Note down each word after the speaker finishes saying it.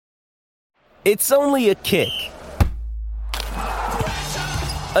It's only a kick,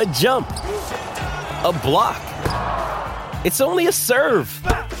 a jump, a block. It's only a serve.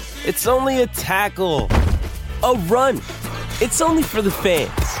 It's only a tackle, a run. It's only for the fans.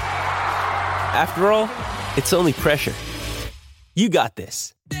 After all, it's only pressure. You got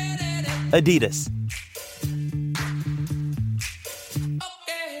this. Adidas.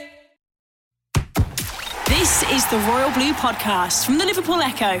 This is the Royal Blue Podcast from the Liverpool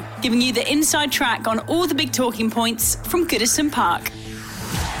Echo, giving you the inside track on all the big talking points from Goodison Park.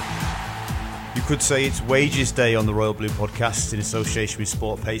 You could say it's Wages Day on the Royal Blue Podcast in association with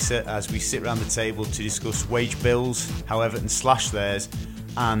Sport Pacer as we sit around the table to discuss wage bills, how Everton slash theirs,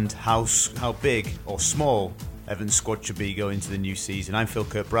 and how big or small Everton's squad should be going into the new season. I'm Phil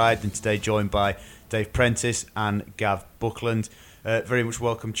Kirkbride, and today joined by Dave Prentice and Gav Buckland. Very much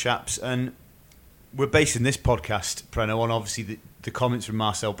welcome, chaps. And we're basing this podcast, Preno, on obviously the comments from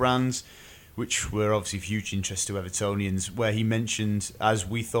Marcel Brands, which were obviously of huge interest to Evertonians, where he mentioned, as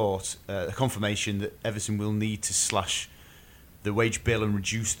we thought, a confirmation that Everton will need to slash the wage bill and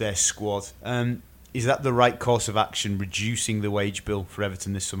reduce their squad. Is that the right course of action, reducing the wage bill for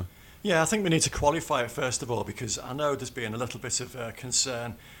Everton this summer? Yeah, I think we need to qualify it first of all, because I know there's been a little bit of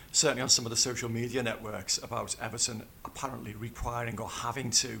concern, certainly on some of the social media networks, about Everton apparently requiring or having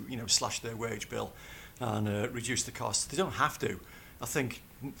to, slash their wage bill and reduce the costs. They don't have to. I think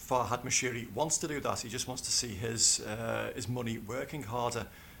Farhad Moshiri wants to do that. He just wants to see his money working harder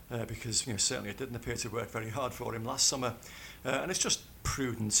because certainly it didn't appear to work very hard for him last summer. And it's just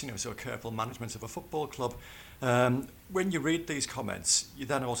prudence, so a careful management of a football club. When you read these comments, you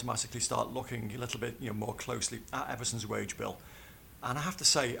then automatically start looking a little bit more closely at Everton's wage bill. And I have to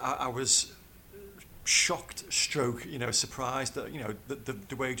say, I was shocked, surprised that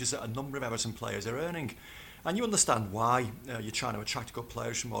the wages that a number of Everton players are earning. And you understand why. You're trying to attract good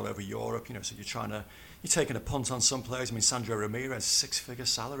players from all over Europe, so you're taking a punt on some players. I mean, Sandro Ramirez, 6-figure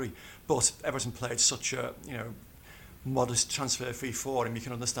salary, but Everton played such a modest transfer fee for him. You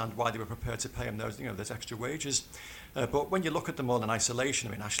can understand why they were prepared to pay him those extra wages. But when you look at them all in isolation,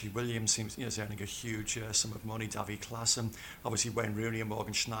 I mean, Ashley Williams seems is earning a huge sum of money. Davy Klassen, obviously Wayne Rooney and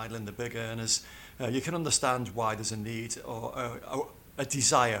Morgan Schneiderlin, the big earners. You can understand why there's a need or a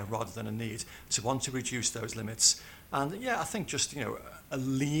desire rather than a need to want to reduce those limits. And yeah, I think just a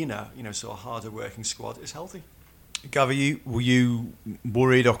leaner, sort of harder working squad is healthy. Gav, were you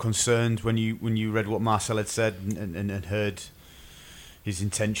worried or concerned when you read what Marcel had said and heard his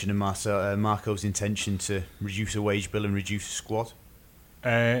intention and Marco's intention to reduce the wage bill and reduce the squad?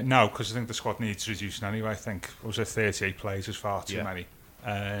 No, because I think the squad needs reducing anyway. I think it was 38 players is far too many.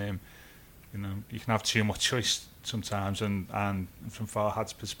 You can have too much choice sometimes, and from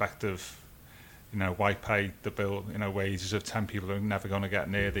Farhad's perspective, why pay the bill, wages of 10 people who are never going to get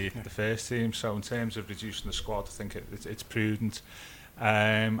near the first team. So in terms of reducing the squad, I think it's prudent.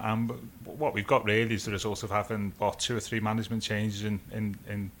 And what we've got really is the result of having 2 or 3 management changes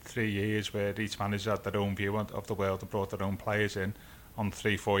in 3 years, where each manager had their own view of the world and brought their own players in on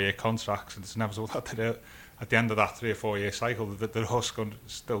 3-4 year contracts, and it's never so that at the end of that 3 or 4 year cycle that they're all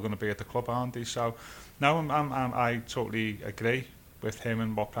still going to be at the club, aren't they? So no, I totally agree with him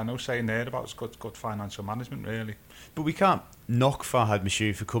and what Preno's saying there about good financial management, really. But we can't knock Farhad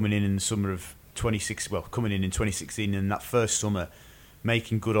Moshiri for coming in the summer of 2016 and that first summer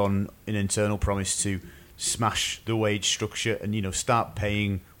making good on an internal promise to smash the wage structure and start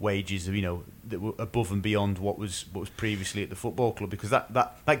paying wages that were above and beyond what was previously at the football club, because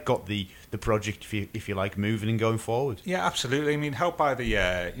that got the project, if you like, moving and going forward. Yeah, absolutely. I mean, helped by the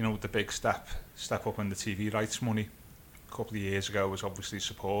the big step up in the TV rights money a couple of years ago was obviously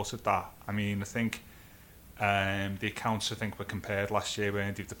supported that. I mean, I think the accounts were compared last year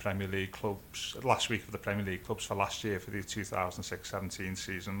when the Premier League clubs last week of the Premier League clubs for last year for the 2006-17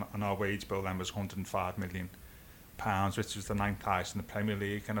 season, and our wage bill then was £105 million, which was the 9th highest in the Premier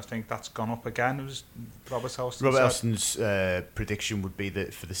League, and I think that's gone up again. It was Robert Elston's prediction would be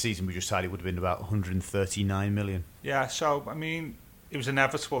that for the season we just had, it would have been about 139 million. Yeah, so I mean, it was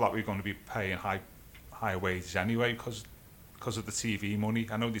inevitable that we were going to be paying higher wages anyway because of the TV money.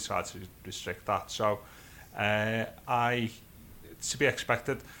 I know they tried to restrict that, so it's to be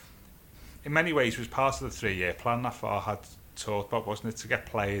expected. In many ways, it was part of the 3-year plan that Farhad talked about, wasn't it? To get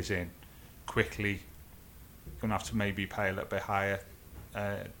players in quickly, you're going to have to maybe pay a little bit higher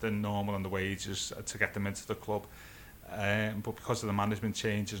than normal on the wages to get them into the club. but because of the management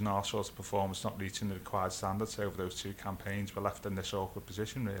changes and all sorts of performance not reaching the required standards over those 2 campaigns, we're left in this awkward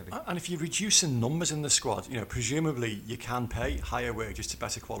position, really. And if you're reducing numbers in the squad, presumably you can pay higher wages to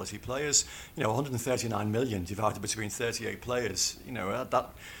better quality players. 139 million divided between 38 players, that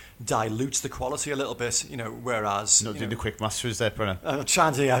dilutes the quality a little bit, whereas... Not doing the quick maths for us there, Brennan. I'm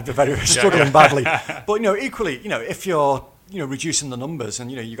trying to, I'm very struggling badly. But, equally, if you're reducing the numbers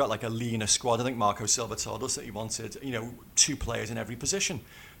and, you got like a leaner squad. I think Marco Silva told us that he wanted, 2 players in every position.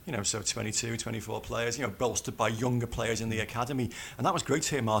 So 22, 24 players, bolstered by younger players in the academy. And that was great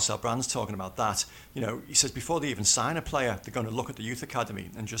to hear Marcel Brands talking about that. He says before they even sign a player, they're going to look at the youth academy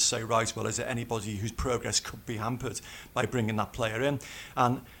and just say, right, well, is there anybody whose progress could be hampered by bringing that player in?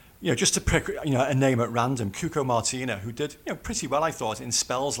 And just to pick, a name at random, Cuco Martina, who did, pretty well, I thought, in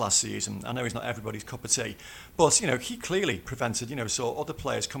spells last season. I know he's not everybody's cup of tea, but, he clearly prevented, so other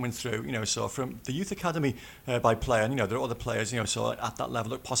players coming through, so from the youth academy by player, and, there are other players, so at that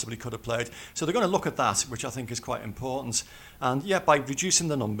level that possibly could have played. So they're going to look at that, which I think is quite important. And, by reducing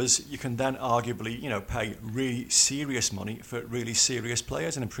the numbers, you can then arguably, pay really serious money for really serious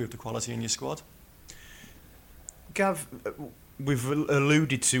players and improve the quality in your squad. Gav, we've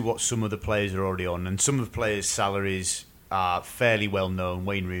alluded to what some of the players are already on, and some of the players' salaries are fairly well known.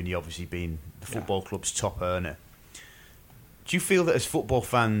 Wayne Rooney obviously being the football club's top earner. Do you feel that as football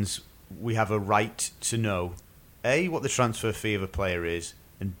fans we have a right to know, A, what the transfer fee of a player is,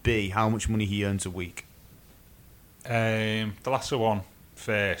 and B, how much money he earns a week? The latter one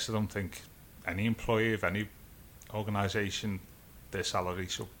first. I don't think any employee of any organisation, their salary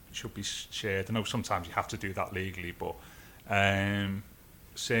should be shared. I know sometimes you have to do that legally, but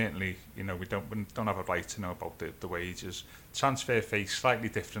certainly, we don't have a right to know about the wages. Transfer fee, slightly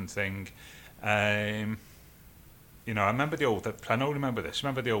different thing. I remember the old. I don't remember this.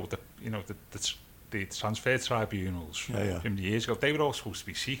 Remember the old, the transfer tribunals from years ago. They were all supposed to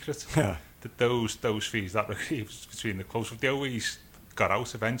be secret. Yeah. Those fees that were between the clubs, they always got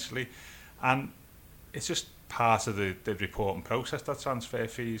out eventually, and it's just part of the reporting process that transfer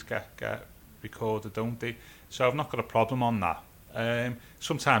fees get recorded, don't they? So I've not got a problem on that.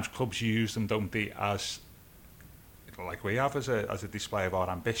 Sometimes clubs use them, don't they, as like we have as a display of our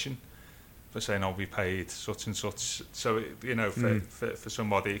ambition, for saying, we paid such and such. So for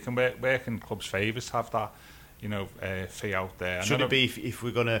somebody, it can work in clubs' favours to have that fee out there. Should it be if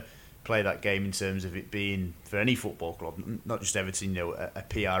we're going to play that game in terms of it being for any football club, not just Everton, a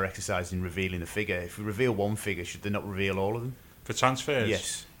PR exercise in revealing the figure? If we reveal one figure, should they not reveal all of them for transfers?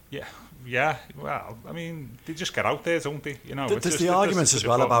 Yes. Yeah. Well, I mean, they just get out there, don't they? There's the arguments as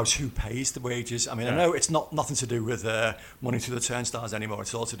well about who pays the wages. I mean, I know it's nothing to do with money to the turnstiles anymore.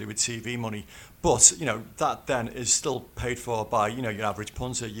 It's all to do with TV money. But that then is still paid for by your average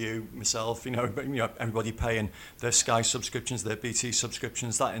punter, you, myself. Everybody paying their Sky subscriptions, their BT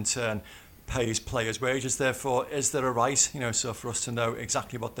subscriptions. That in turn pays players' wages. Therefore, is there a right, so for us to know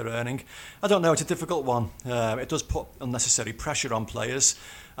exactly what they're earning? I don't know. It's a difficult one. It does put unnecessary pressure on players.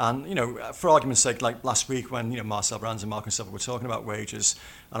 And, for argument's sake, like last week when, Marcel Brands and Marco Silva were talking about wages,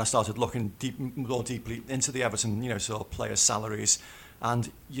 and I started looking more deeply into the Everton, players' salaries,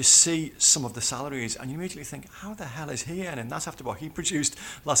 and you see some of the salaries and you immediately think, how the hell is he earning that after what he produced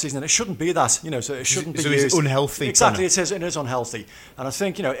last season? And it shouldn't be that, so it shouldn't be it's unhealthy. Exactly, it is unhealthy. And I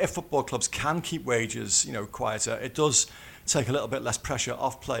think, if football clubs can keep wages, quieter, it does take a little bit less pressure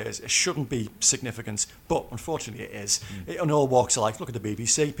off players. It shouldn't be significant, but unfortunately it is. In all walks of life, look at the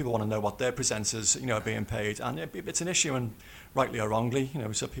BBC, people want to know what their presenters, are being paid, and it's an issue, and rightly or wrongly,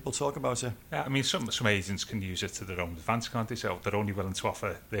 so people talk about it. Yeah, I mean, some agents can use it to their own advantage, can't they? So they're only willing to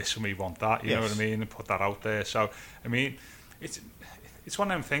offer this and we want that, you know what I mean, and put that out there. So, I mean, it's one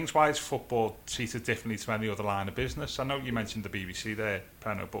of them things. Why is football treated differently to any other line of business? I know you mentioned the BBC there,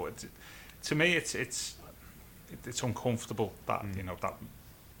 Preno, but to me it's uncomfortable that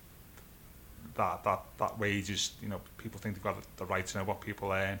that wages, people think they've got the right to know what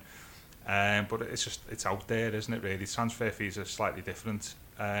people earn, but it's out there, isn't it? Really, transfer fees are slightly different.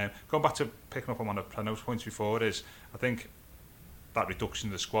 Going back to picking up on one of Plano's points before, is I think that reduction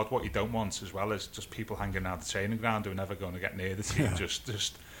of the squad, what you don't want as well is just people hanging around the training ground who are never going to get near the team. That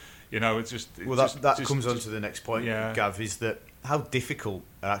comes on to the next point, Gav, is that how difficult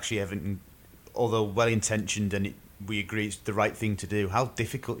are actually Everton, although well-intentioned and we agree it's the right thing to do, how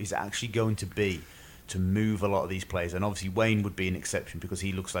difficult is it actually going to be to move a lot of these players? And obviously Wayne would be an exception because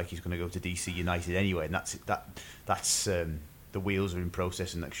he looks like he's going to go to DC United anyway, and that's the wheels are in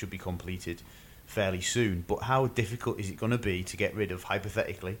process and that should be completed fairly soon. But how difficult is it going to be to get rid of,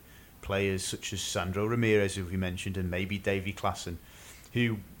 hypothetically, players such as Sandro Ramirez, who we mentioned, and maybe Davy Klaassen,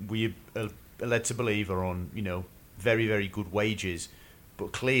 who we are led to believe are on, very, very good wages,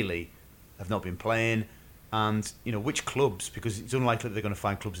 but clearly have not been playing. And, you know, which clubs, because it's unlikely that they're going to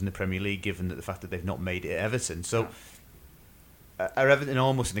find clubs in the Premier League given that the fact that they've not made it at Everton. So are Everton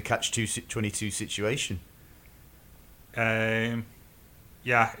almost in a catch-22 situation? Yeah,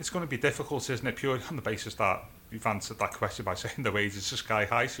 it's going to be difficult, isn't it? Purely on the basis that you've answered that question by saying the wages are sky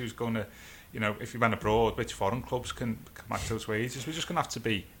high. So who's going to, you know, if you went abroad, which foreign clubs can match those wages? We're just going to have to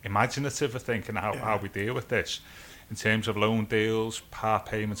be imaginative, I think, in how we deal with this. In terms of loan deals, part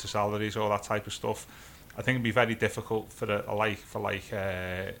payments of salaries, all that type of stuff. I think it'd be very difficult for a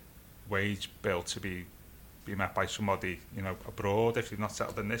wage bill to be met by somebody, you know, abroad if you've not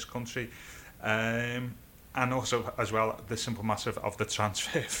settled in this country, and also as well the simple matter of the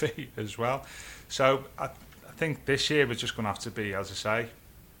transfer fee as well. So I think this year we're just going to have to be, as I say,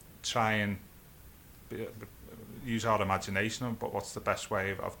 try and use our imagination, but what's the best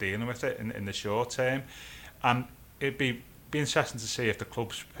way of dealing with it in the short term, and it'd be interesting to see if the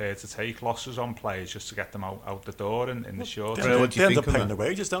club's prepared to take losses on players just to get them out the door in the short term. They end up paying the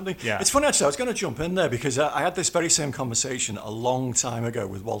wages, don't they? Yeah. It's funny, actually, I was going to jump in there because I had this very same conversation a long time ago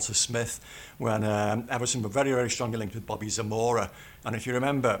with Walter Smith when Everton were very, very strongly linked with Bobby Zamora. And if you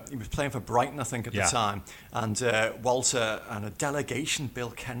remember, he was playing for Brighton, I think, at the time. And Walter and a delegation,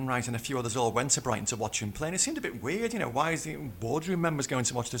 Bill Kenwright and a few others all went to Brighton to watch him play. And it seemed a bit weird, you know, why is the boardroom members going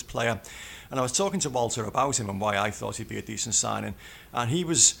to watch this player? And I was talking to Walter about him and why I thought he'd be a decent signing. And he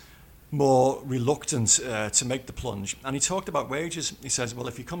was more reluctant to make the plunge. And he talked about wages. He says, well,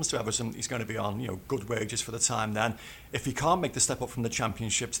 if he comes to Everton, he's going to be on, you know, good wages for the time then. If he can't make the step up from the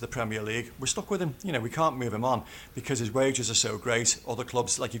Championship to the Premier League, we're stuck with him. You know, we can't move him on because his wages are so great. Other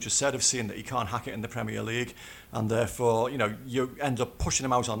clubs, like you just said, have seen that he can't hack it in the Premier League. And therefore, you know, you end up pushing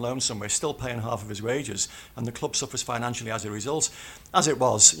him out on loan somewhere, still paying half of his wages. And the club suffers financially as a result. As it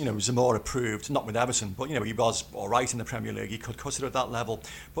was, you know, Zamora proved, not with Everton, but, you know, he was all right in the Premier League. He could cut it at that level.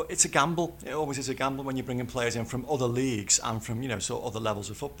 But it's a gamble. It always is a gamble when you're bringing players in from other leagues and from, you know, sort of other levels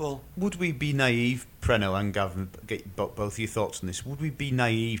of football. Would we be naive, Preno and Gavin, get both your thoughts on this, would we be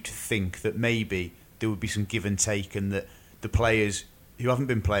naive to think that maybe there would be some give and take and that the players who haven't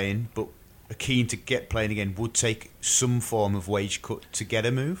been playing but are keen to get playing again would take some form of wage cut to get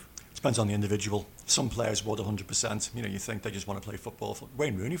a move? Depends on the individual. Some players would 100%. You know, you think they just want to play football.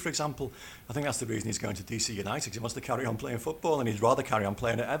 Wayne Rooney, for example, I think that's the reason he's going to DC United, because he wants to carry on playing football and he'd rather carry on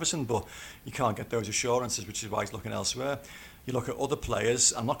playing at Everton, but you can't get those assurances, which is why he's looking elsewhere. You look at other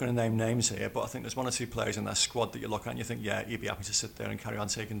players, I'm not going to name names here, but I think there's one or two players in their squad that you look at and you think, yeah, you'd be happy to sit there and carry on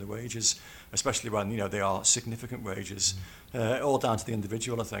taking the wages, especially when, you know, they are significant wages. All down to the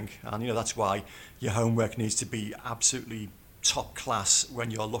individual, I think. And, you know, that's why your homework needs to be absolutely top class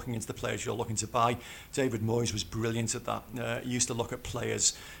when you're looking into the players you're looking to buy. David Moyes was brilliant at that. He used to look at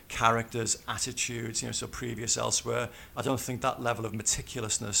players' characters, attitudes, you know, so previous elsewhere. I don't think that level of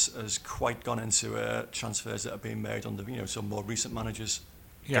meticulousness has quite gone into transfers that are being made under, you know, some more recent managers.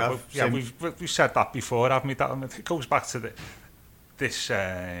 Yeah, we've said that before, haven't we? That it goes back to the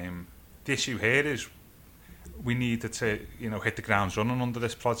issue here is we needed to, you know, hit the ground running under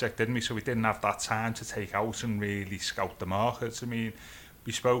this project, didn't we? So we didn't have that time to take out and really scout the markets. I mean,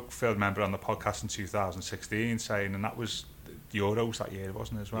 we spoke, Phil, remember, on the podcast in 2016 saying, and that was the Euros that year,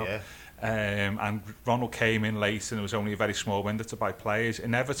 wasn't it, as well? Yeah. And Ronald came in late and there was only a very small window to buy players.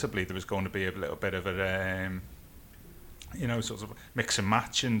 Inevitably, there was going to be a little bit of a, you know, sort of mix and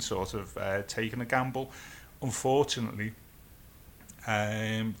match and sort of taking a gamble. Unfortunately,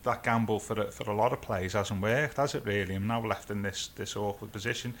 that gamble for a lot of players hasn't worked, has it really? I'm now left in this awkward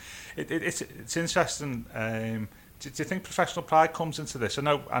position. It's interesting. Do you think professional pride comes into this?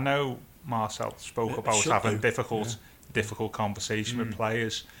 I know Marcel spoke about having difficult conversation with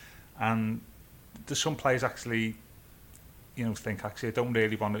players, and there's some players actually, you know, think actually I don't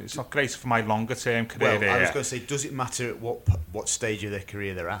really want to. It's not great for my longer term career. Well, I was going to say, does it matter at what stage of their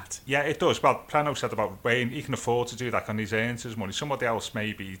career they're at? Yeah, it does. Well, Preno said about Wayne, he can afford to do that and he's earned his money. Somebody else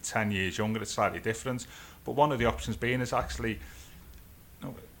maybe 10 years younger, it's slightly different. But one of the options being is actually,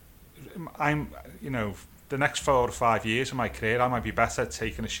 you know, the next 4 or 5 years of my career, I might be better at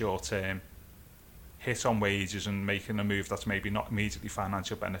taking a short term hit on wages and making a move that's maybe not immediately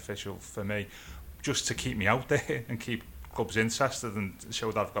financially beneficial for me, just to keep me out there and keep clubs interested and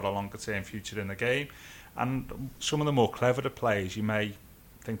show that I've got a longer term future in the game. And some of the more cleverer players, you may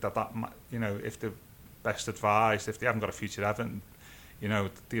think that you know, if they're best advised, if they haven't got a future at Everton, you know,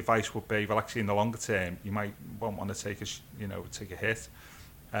 the advice would be, well, actually in the longer term you won't want to take a hit.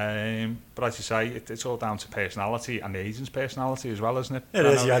 But as you say, it's all down to personality and the agent's personality as well, isn't it? It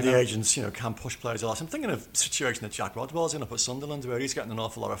is, yeah. The agents, can push players a lot. I'm thinking of a situation that Jack Rodwell's in up at Sunderland, where he's getting an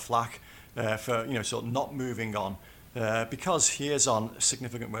awful lot of flack for sort of not moving on because he is on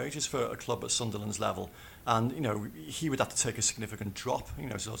significant wages for a club at Sunderland's level. And, he would have to take a significant drop,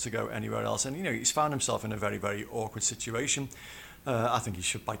 so to go anywhere else. And, he's found himself in a very, very awkward situation. I think he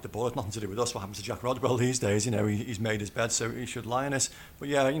should bite the bullet. Nothing to do with us. What happens to Jack Rodwell these days? He's made his bed, so he should lie in it. But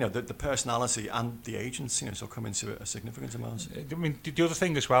yeah, the personality and the agents, so come into a significant amount. I mean, the other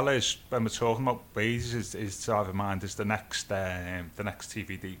thing as well is when we're talking about wages, is to have in mind is the next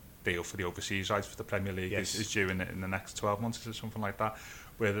TV deal for the overseas rights for the Premier League is due in the next 12 months or something like that,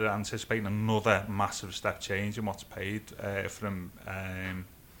 where they're anticipating another massive step change in what's paid from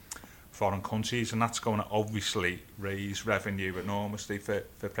foreign countries, and that's going to obviously raise revenue enormously for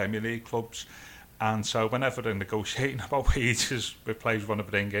Premier League clubs. And so whenever they're negotiating about wages with players want to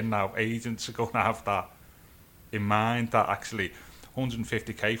bring in now, agents are going to have that in mind, that actually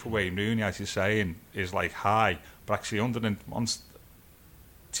 150k for Wayne Rooney, as you're saying, is like high, but actually once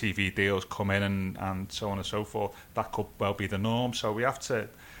TV deals come in and so on and so forth, that could well be the norm. So we have to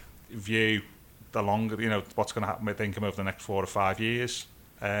view the longer, what's going to happen with income over the next 4 or 5 years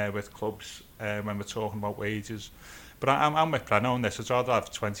with clubs when we're talking about wages. But I'm with Breno on this. I'd rather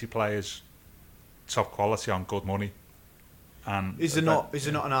have 20 players top quality on good money. And is there not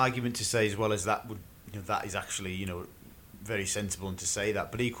an argument to say as well as that would that is actually very sensible and to say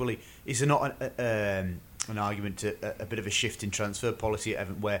that, but equally is there not an argument to a bit of a shift in transfer policy at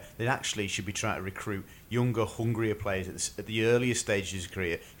Everton, where they actually should be trying to recruit younger, hungrier players at the earlier stages of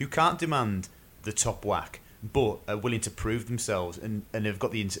career who can't demand the top whack but are willing to prove themselves and have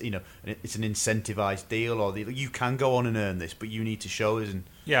got the it's an incentivised deal, or you can go on and earn this but you need to show us. And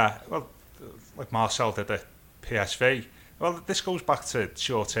well, like Marcel did at PSV. Well, this goes back to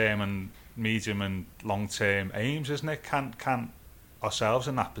short term and medium and long term aims, isn't it? Can ourselves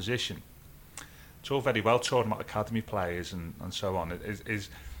in that position. It's all very well talking about academy players and so on. And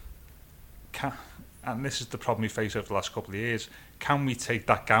this is the problem we face over the last couple of years. Can we take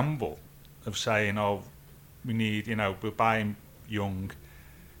that gamble of saying, we need, we're buying young,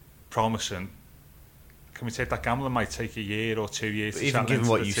 promising. Can we take that gamble? It might take a year or 2 years to settle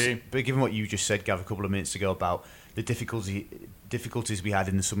into the team. But given what you just said, Gav, a couple of minutes ago about the difficulties we had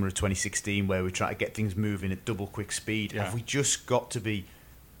in the summer of 2016, where we try to get things moving at double quick speed, have we just got to be...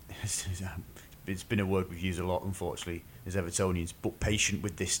 It's been a word we've used a lot, unfortunately, as Evertonians, but patient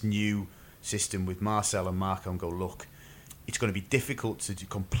with this new system with Marcel and Marco, and go, look, it's going to be difficult to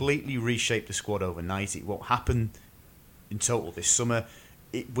completely reshape the squad overnight. It won't happen in total this summer.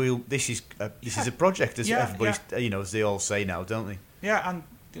 It will. This is a project, as everybody, as they all say now, don't they? Yeah, and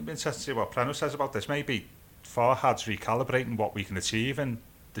it'd be interesting to see what Breno says about this. Maybe Farhad's recalibrating what we can achieve in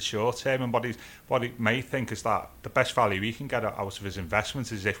the short term, and what he may think is that the best value we can get out of his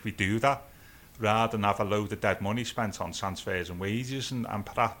investments is if we do that, rather than have a load of dead money spent on transfers and wages, and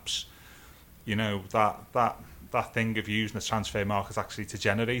perhaps that thing of using the transfer market actually to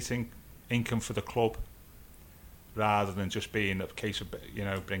generating income for the club, rather than just being a case of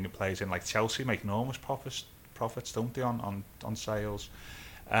bringing players in. Like Chelsea make enormous profits, don't they, on sales?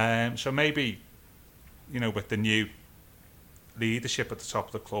 So maybe with the new leadership at the top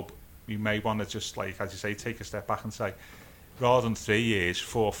of the club, we may want to just, like as you say, take a step back and say, rather than 3 years,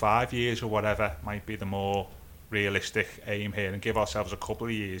 4 or 5 years or whatever might be the more realistic aim here, and give ourselves a couple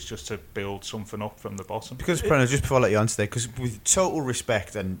of years just to build something up from the bottom. Because, Breno, just before I let you answer there, because with total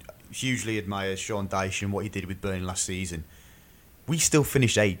respect and hugely admire Sean Dyche and what he did with Burnley last season, we still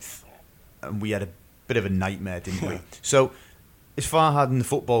finished 8th, and we had a bit of a nightmare, didn't we? So, as Farhad and the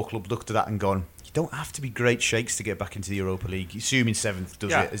football club looked at that and gone, you don't have to be great shakes to get back into the Europa League, assuming 7th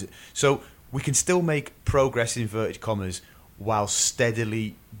does it. So, we can still make progress, in inverted commas, while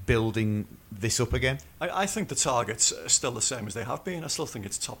steadily building this up again? I think the targets are still the same as they have been. I still think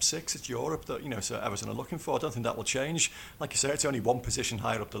it's top 6. It's Europe that so Everton are looking for. I don't think that will change. Like you say, it's only one position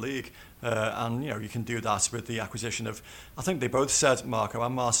higher up the league, and you can do that with the acquisition of. I think they both said, Marco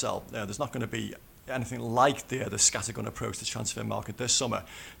and Marcel, there's not going to be anything like the scattergun approach to the transfer market this summer.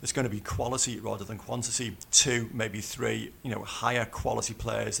 There's going to be quality rather than quantity. 2, maybe 3, higher quality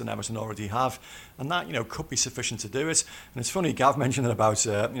players than Everton already have, and that could be sufficient to do it. And it's funny, Gav mentioned about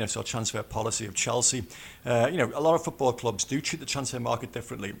sort of transfer policy of Chelsea. A lot of football clubs do treat the transfer market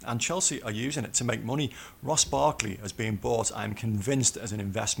differently, and Chelsea are using it to make money. Ross Barkley is being bought, I'm convinced, as an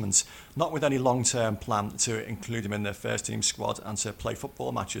investment, not with any long-term plan to include him in their first team squad and to play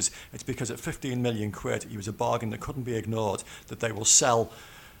football matches. It's because at 15 million quid, he was a bargain that couldn't be ignored, that they will sell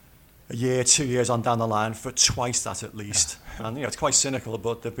a year, 2 years on down the line for twice that at least. Yeah. And it's quite cynical,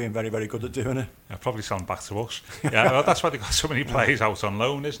 but they've been very, very good at doing it. Yeah, probably sound back to us. Yeah, well, that's why they've got so many players out on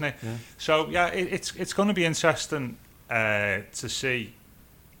loan, isn't it? Yeah. So yeah, it's going to be interesting to see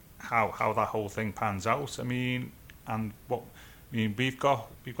how that whole thing pans out. I mean, we've got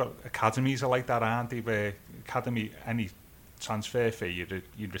academies like that, aren't they? Where academy, any transfer fee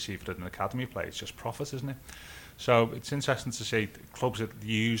you'd receive it at an academy play, it's just profit, isn't it? So it's interesting to see clubs that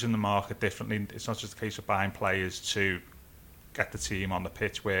using the market differently. It's not just a case of buying players to get the team on the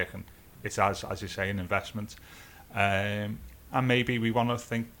pitch working. It's as you say, an investment, and maybe we want to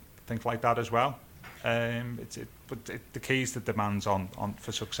think like that as well. But the key is the demands on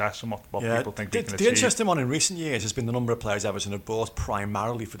for success and what people think they can achieve. The interesting one in recent years has been the number of players Everton have bought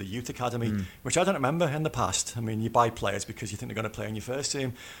primarily for the youth academy, which I don't remember in the past. I mean, you buy players because you think they're going to play in your first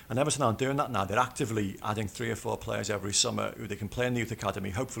team, and Everton aren't doing that now. They're actively adding 3 or 4 players every summer who they can play in the youth academy,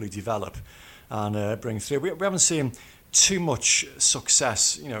 hopefully develop and bring through. We haven't seen too much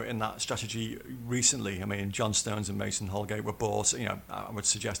success, in that strategy recently. I mean, John Stones and Mason Holgate were bought, I would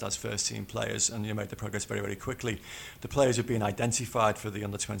suggest as first team players, and made the progress very, very quickly. The players have been identified for the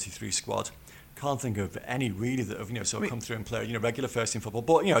under-23 squad. Can't think of any really that have come through and played regular first team football.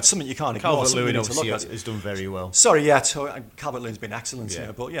 But it's something you can't ignore. Calvert-Lewin obviously has done very well. Sorry, Calvert-Lewin's been excellent.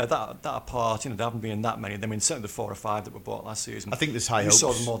 But that apart, there haven't been that many. I mean, certainly the 4 or 5 that were bought last season. I think there's high hopes. You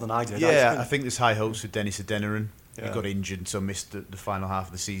saw them more than I did. Yeah, I think there's high hopes for Dennis Adeniran. He got injured, so missed the final half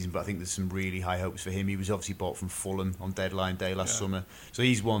of the season. But I think there's some really high hopes for him. He was obviously bought from Fulham on deadline day last summer, so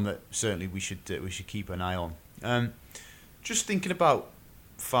he's one that certainly we should keep an eye on. Just thinking about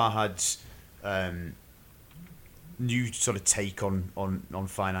Farhad's new sort of take on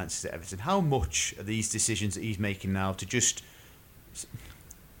finances at Everton. How much are these decisions that he's making now to just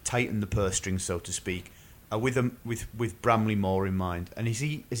tighten the purse strings, so to speak, are with Bramley Moore in mind? And is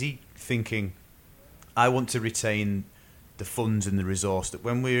he thinking, I want to retain the funds and the resource that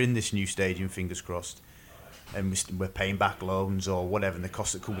when we're in this new stadium, fingers crossed, and we're paying back loans or whatever and the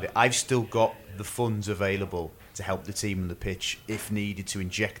costs that come with it, I've still got the funds available to help the team on the pitch if needed, to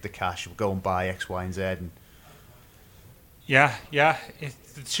inject the cash, go and buy X, Y and Z. And yeah,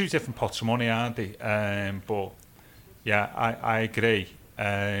 it's 2 different pots of money, aren't they? But yeah, I agree.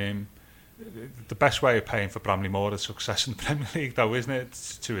 The best way of paying for Bramley Moore is success in the Premier League, though, isn't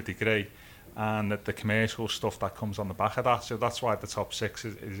it? To a degree. And the commercial stuff that comes on the back of that. So that's why the top 6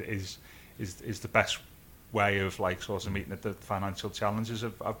 is the best way of sort of meeting the financial challenges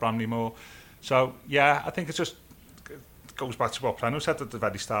of Bramley Moore. So yeah, I think it goes back to what Preno said at the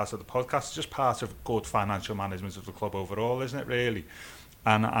very start of the podcast. It's just part of good financial management of the club overall, isn't it, really?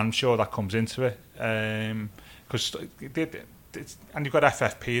 And I'm sure that comes into it. Because and you've got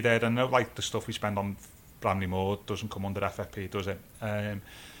FFP there. I know the stuff we spend on Bramley Moore doesn't come under FFP, does it? I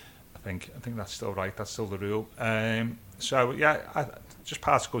think that's still right. That's still the rule. So yeah, just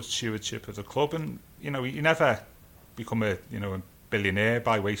part of good stewardship of the club, and you never become a billionaire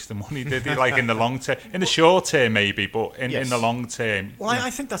by wasting money, did he? In the long term, in the short term maybe, but in the long term. Well,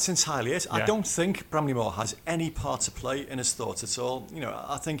 I think that's entirely it. Yeah. I don't think Bramley Moore has any part to play in his thoughts at all.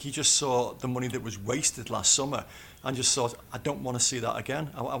 I think he just saw the money that was wasted last summer and just thought, I don't want to see that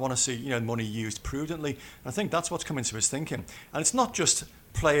again. I want to see money used prudently. And I think that's what's come into his thinking. And it's not just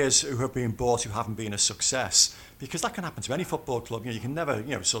players who have been bought who haven't been a success, because that can happen to any football club. You can never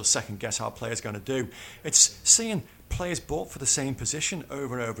sort of second guess how a player's going to do. It's seeing players bought for the same position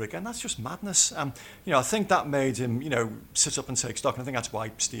over and over again. That's just madness. I think that made him sit up and take stock, and I think that's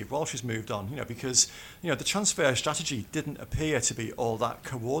why Steve Walsh has moved on, because the transfer strategy didn't appear to be all that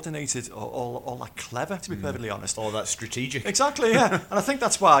coordinated or all that clever, to be perfectly honest. All that strategic. Exactly, yeah. And I think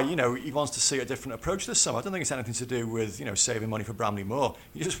that's why he wants to see a different approach this summer. I don't think it's anything to do with saving money for Bramley Moore.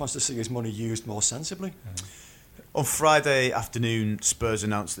 He just wants to see his money used more sensibly. On Friday afternoon, Spurs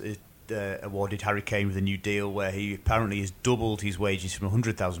announced that it awarded Harry Kane with a new deal where he apparently has doubled his wages from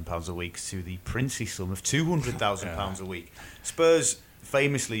 £100,000 a week to the princely sum of £200,000 a week. Spurs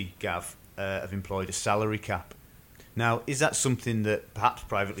famously, Gav, have employed a salary cap. Now, is that something that perhaps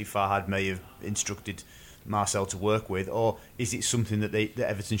privately Farhad may have instructed Marcel to work with, or is it something that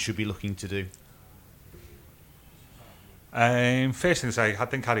Everton should be looking to do? First thing to say, I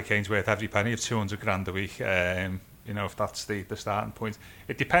think Harry Kane's worth every penny of £200,000 a week. If that's the starting point.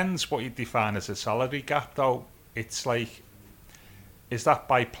 It depends what you define as a salary gap, though. It's is that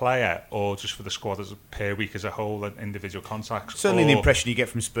by player or just for the squad as per week as a whole, and individual contracts? Certainly the impression you get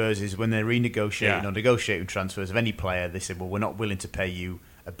from Spurs is when they're renegotiating or negotiating transfers of any player, they say, well, we're not willing to pay you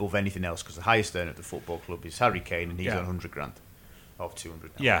above anything else because the highest earner at the football club is Harry Kane and he's on £100,000. of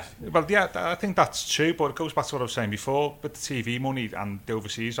 200. Yeah, well, yeah, I think that's true, but it goes back to what I was saying before, with the TV money and the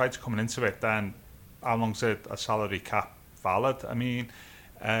overseas rights coming into it, then how long's a salary cap valid? I mean,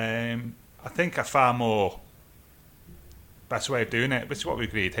 I think a far more better way of doing it, which is what we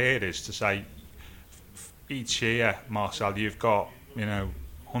agreed here, is to say each year, Marcel, you've got, you know,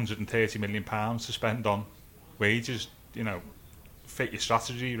 £130 million to spend on wages, you know, fit your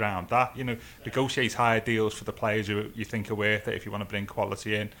strategy around that, you know, negotiate higher deals for the players who you think are worth it if you want to bring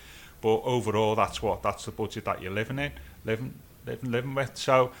quality in, but overall that's the budget that you're living with.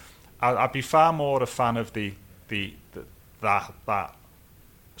 So I'd be far more a fan of that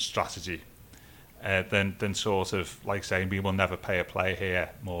strategy than sort of like saying we will never pay a player here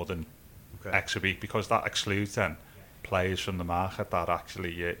more than X a week, because that excludes then players from the market that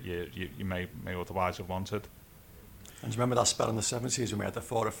actually you may otherwise have wanted. And do you remember that spell in the 70s when we had the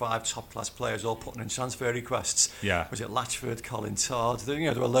 4 or 5 top-class players all putting in transfer requests? Yeah. Was it Latchford, Colin Todd?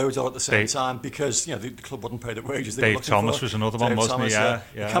 There were loads all at the same time because the club wouldn't pay the wages they were looking Thomas for. was another one, wasn't he? Yeah.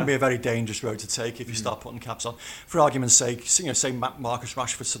 It can be a very dangerous road to take if you start putting caps on. For argument's sake, say Marcus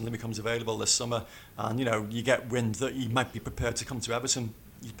Rashford suddenly becomes available this summer, and you get wind that he might be prepared to come to Everton.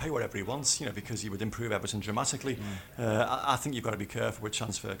 You pay whatever he wants, because he would improve Everton dramatically. I think you've got to be careful with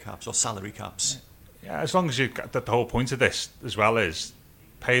transfer caps or salary caps. Yeah, as long as the whole point of this as well is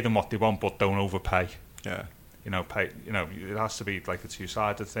pay them what they want, but don't overpay. Yeah. It has to be like a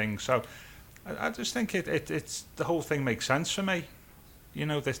two-sided thing. So I just think it's the whole thing makes sense for me.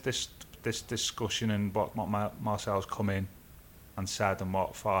 This discussion and what Marcel's come in and said and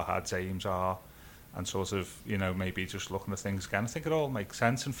what Farhad's aims are, and sort of maybe just looking at things again. I think it all makes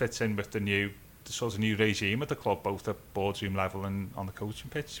sense and fits in with the sort of new regime at the club, both at boardroom level and on the coaching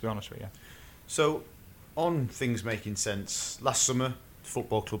pitch, to be honest with you. So, on things making sense, last summer, the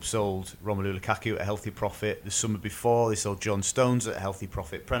football club sold Romelu Lukaku at a healthy profit. The summer before, they sold John Stones at a healthy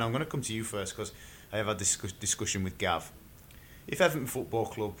profit. Pren, I'm going to come to you first because I have had this discussion with Gav. If Everton Football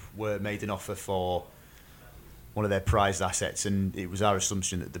Club were made an offer for one of their prized assets, and it was our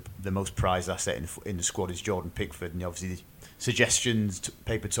assumption that the most prized asset in the squad is Jordan Pickford, and obviously the suggestions,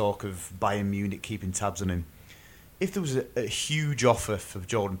 paper talk of Bayern Munich keeping tabs on him. If there was a huge offer for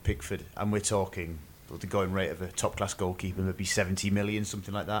Jordan Pickford, and we're talking the going rate of a top-class goalkeeper, maybe 70 million,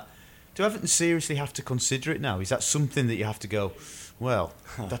 something like that, do Everton seriously have to consider it now? Is that something that you have to go, well,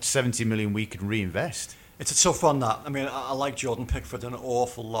 that's 70 million we can reinvest? It's a tough one, that. I mean, I like Jordan Pickford an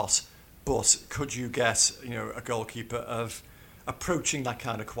awful lot, but could you get a goalkeeper of approaching that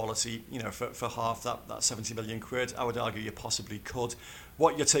kind of quality, for half that 70 million quid? I would argue you possibly could.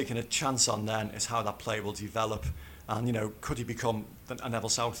 What you're taking a chance on then is how that player will develop. And, could he become a Neville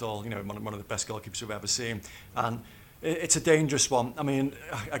Southall, one of the best goalkeepers we've ever seen? And it's a dangerous one. I mean,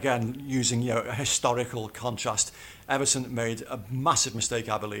 again, using a historical contrast, Everton made a massive mistake,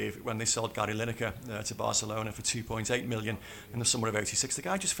 I believe, when they sold Gary Lineker to Barcelona for 2.8 million in the summer of '86. The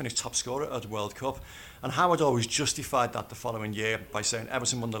guy just finished top scorer at the World Cup. And Howard always justified that the following year by saying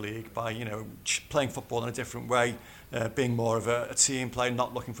Everton won the league by, playing football in a different way, being more of a team play,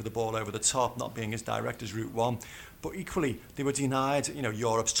 not looking for the ball over the top, not being as direct as Route 1. But equally, they were denied,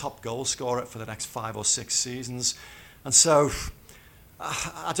 Europe's top goal scorer for the next 5 or 6 seasons. And so,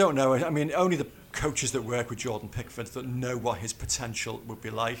 I don't know. I mean, only the coaches that work with Jordan Pickford that know what his potential would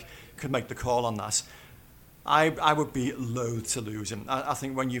be like could make the call on that. I would be loath to lose him. I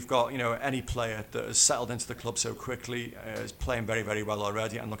think when you've got, any player that has settled into the club so quickly, is playing very, very well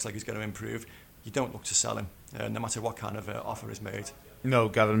already and looks like he's going to improve, you don't look to sell him, no matter what kind of offer is made. No,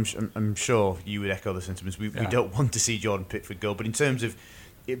 Gavin, I'm sure you would echo the sentiments. We don't want to see Jordan Pickford go, but in terms of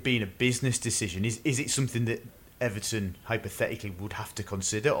it being a business decision, is it something that Everton hypothetically would have to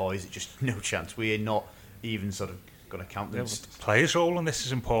consider, or is it just no chance? We are not even sort of going to count them. The players' role in this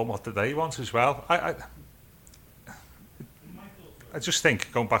is important. What do they want as well? I just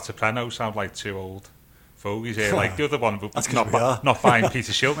think, going back to Preno, sound like 2 old fogies here. Like the other one, not buying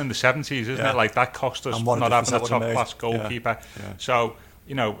Peter Shilton in the 70s, isn't it? Like that cost us not having a top-class goalkeeper. Yeah. So,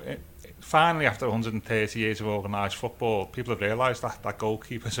 finally, after 130 years of organised football, people have realised that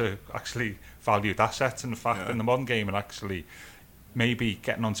goalkeepers are actually valued assets. In fact, in the modern game, and actually maybe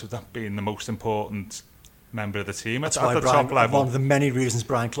getting onto that being the most important member of the team at the top level. One of the many reasons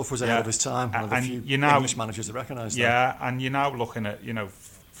Brian Clough was ahead of his time. One of the few English managers that recognise that. Yeah, and you're now looking at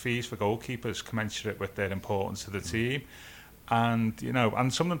fees for goalkeepers commensurate with their importance to the team. And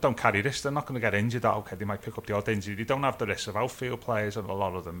and some of them don't carry risk. They're not going to get injured. Okay, they might pick up the odd injury. They don't have the risk of outfield players, and a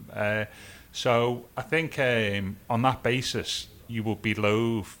lot of them. So I think on that basis, you would be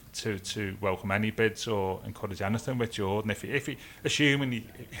loath to welcome any bids or encourage anything with Jordan if he assuming he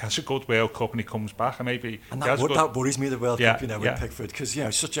has a good World Cup and he comes back and maybe and that worries me, the World Cup, with Pickford, because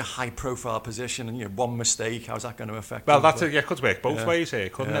such a high profile position and one mistake, how's that going to affect him? That's it, could work both ways here,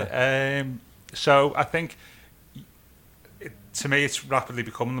 couldn't it? So I think to me it's rapidly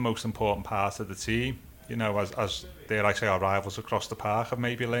becoming the most important part of the team, as dare I say our rivals across the park have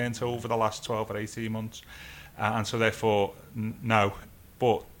maybe learned over the last 12 or 18 months. And so therefore, no.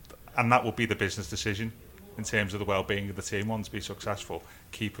 And that will be the business decision in terms of the well-being of the team. Once to be successful,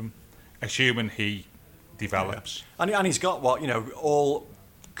 keep him, assuming he develops. Yeah. And he's got what all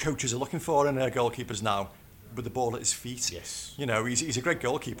coaches are looking for in their goalkeepers now, with the ball at his feet. Yes. He's a great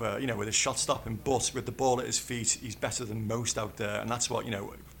goalkeeper, with his shot stopping, but with the ball at his feet, he's better than most out there, and that's what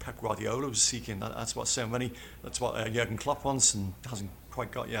Pep Guardiola was seeking. That's what so many. That's what Jurgen Klopp wants and hasn't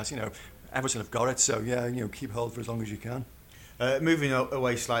quite got yet. Everton have got it, so keep hold for as long as you can. Moving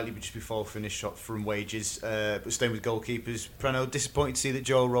away slightly, just before we finish shot from wages, but staying with goalkeepers, Preno, disappointed to see that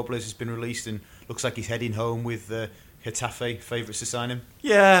Joel Robles has been released and looks like he's heading home with Getafe, favourites to sign him.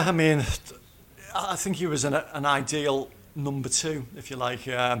 Yeah, I mean, I think he was an ideal number 2, if you like.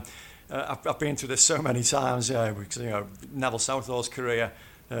 I've been through this so many times, because Neville Southall's career,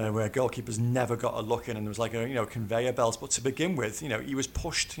 where goalkeepers never got a look in, and there was like a conveyor belt. But to begin with, he was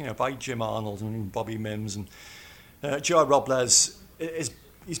pushed by Jim Arnold and Bobby Mims, and Joel Robles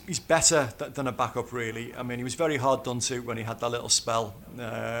he's better than a backup, really. I mean, he was very hard done to when he had that little spell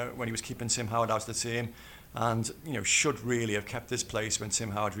when he was keeping Tim Howard out of the team, and should really have kept his place when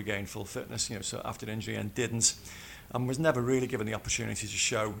Tim Howard regained full fitness. So after the injury, and didn't, and was never really given the opportunity to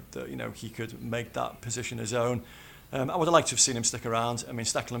show that he could make that position his own. I would have liked to have seen him stick around. I mean,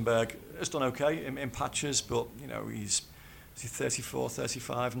 Stekelenburg has done okay in patches, but he's 34,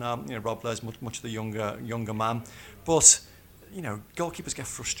 35 now. Robles much the younger man, but goalkeepers get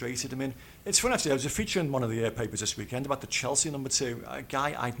frustrated. I mean, it's funny actually. I was featuring in one of the papers this weekend about the Chelsea number 2, a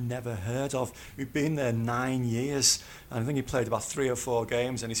guy I'd never heard of, who'd been there 9 years, and I think he played about 3 or 4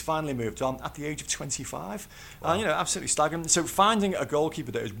 games, and he's finally moved on at the age of 25. Wow. And absolutely staggering. So finding a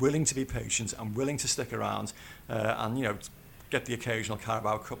goalkeeper that is willing to be patient and willing to stick around, and get the occasional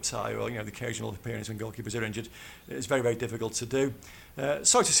Carabao Cup tie or the occasional appearance when goalkeepers are injured, is very, very difficult to do.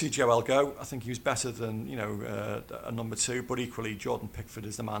 Sorry to see Joel go. I think he was better than a number 2, but equally Jordan Pickford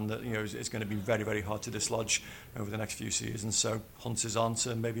is the man that is going to be very, very hard to dislodge over the next few seasons. So Hunt is on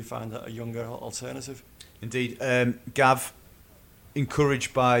to maybe find a younger alternative. Indeed. Gav,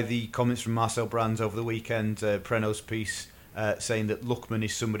 encouraged by the comments from Marcel Brands over the weekend, Preno's piece saying that Lookman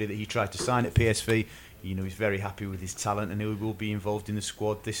is somebody that he tried to sign at PSV. He's very happy with his talent and he will be involved in the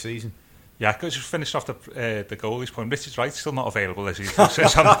squad this season. Yeah, because just finished off the goalies point. Richard Wright's still not available as he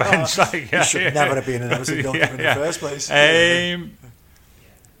sits on the bench. He should never have been an Everton goalkeeper in the first place.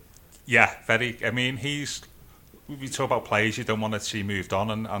 Very. I mean, we talk about players you don't want to see moved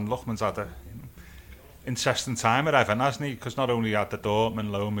on, and Lookman's had an interesting time at Everton, hasn't he? Because not only had the Dortmund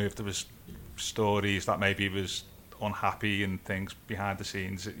loan move, there was stories that maybe he was unhappy and things behind the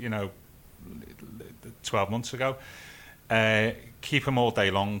scenes. 12 months ago. Keep him all day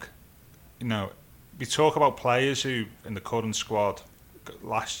long. We talk about players who in the current squad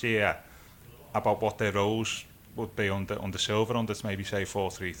last year about what their roles would be under Silva, under maybe say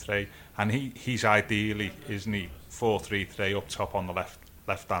 4-3-3, and he's ideally, isn't he, 4-3-3 up top on the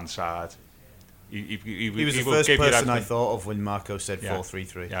left hand side. He was the first person I thought of when Marco said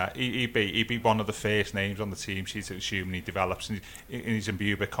 4-3-3. Yeah, he'd be one of the first names on the team sheet, assuming he develops, and he's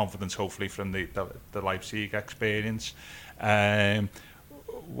imbued with confidence, hopefully, from the Leipzig experience.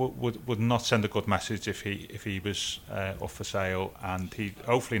 Would not send a good message if he was up for sale, and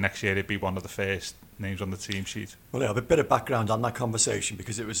hopefully next year he'd be one of the first names on the team sheet. Well, I have a bit of background on that conversation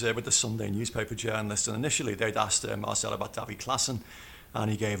because it was with the Sunday newspaper journalist, and initially they'd asked Marcel about Davy Klaassen, and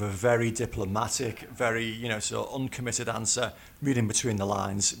he gave a very diplomatic, very sort of uncommitted answer, reading between the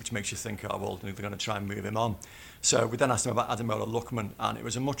lines, which makes you think, oh well, they're going to try and move him on. So we then asked him about Ademola Lookman, and it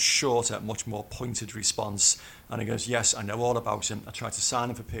was a much shorter, much more pointed response. And he goes, yes, I know all about him. I tried to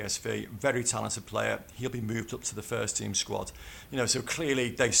sign him for PSV. Very talented player. He'll be moved up to the first team squad. So clearly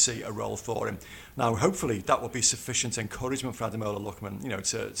they see a role for him. Now, hopefully that will be sufficient encouragement for Ademola Lookman,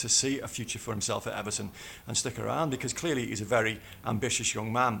 to see a future for himself at Everton and stick around, because clearly he's a very ambitious ambitious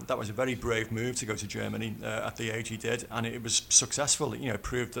young man. That was a very brave move to go to Germany at the age he did, and it was successful. It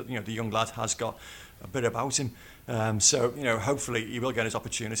proved that the young lad has got a bit about him. So hopefully he will get his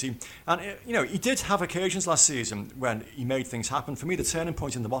opportunity. And he did have occasions last season when he made things happen. For me, the turning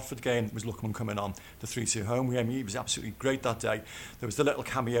point in the Watford game was Lookman coming on, the 3-2 home game. He was absolutely great that day. There was the little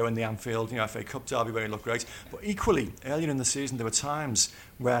cameo in the Anfield, FA Cup derby where he looked great. But equally, earlier in the season, there were times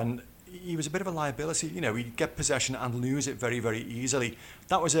when he was a bit of a liability. He'd get possession and lose it very, very easily.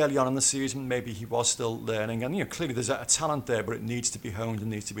 That was early on in the season. Maybe he was still learning. And, clearly there's a talent there, but it needs to be honed and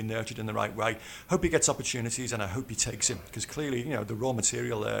needs to be nurtured in the right way. Hope he gets opportunities, and I hope he takes it, because clearly, the raw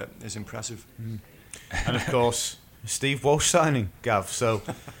material there is impressive. And, of course, Steve Walsh signing, Gav, so...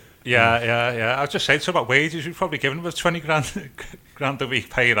 Yeah. I was just saying, so about wages, we've probably given him a 20 grand a week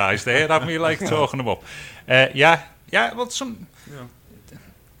pay rise there, haven't we, talking them up? Well, some...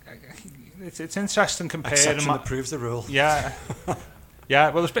 It's interesting comparing... Exception that proves the rule. Yeah.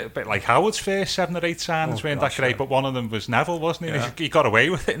 Well, it's a bit like Howard's first 7 or 8 signings weren't that great, but one of them was Neville, wasn't he? Yeah. He got away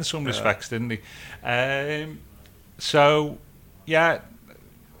with it in some respects, didn't he?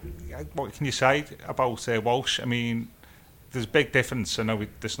 What can you say about Walsh? I mean, there's a big difference. I know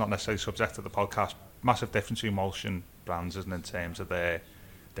this is not necessarily subject to the podcast. Massive difference between Walsh and Brands, isn't it, in terms of their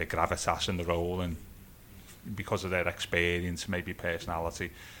gravitas in the role, and because of their experience, maybe personality.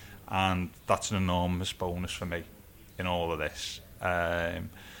 And that's an enormous bonus for me in all of this.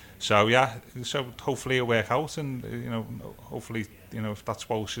 So hopefully it'll work out, and hopefully if that's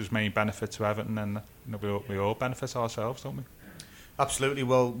Walsh's main benefit to Everton, then we all benefit ourselves, don't we? Absolutely.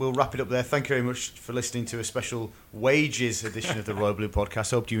 Well, we'll wrap it up there. Thank you very much for listening to a special wages edition of the Royal Blue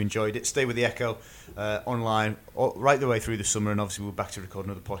Podcast. Hope you enjoyed it. Stay with the Echo online right the way through the summer, and obviously we'll be back to record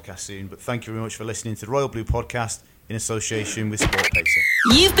another podcast soon. But thank you very much for listening to the Royal Blue Podcast in association with Sport Pacer.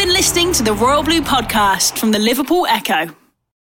 You've been listening to the Royal Blue Podcast from the Liverpool Echo.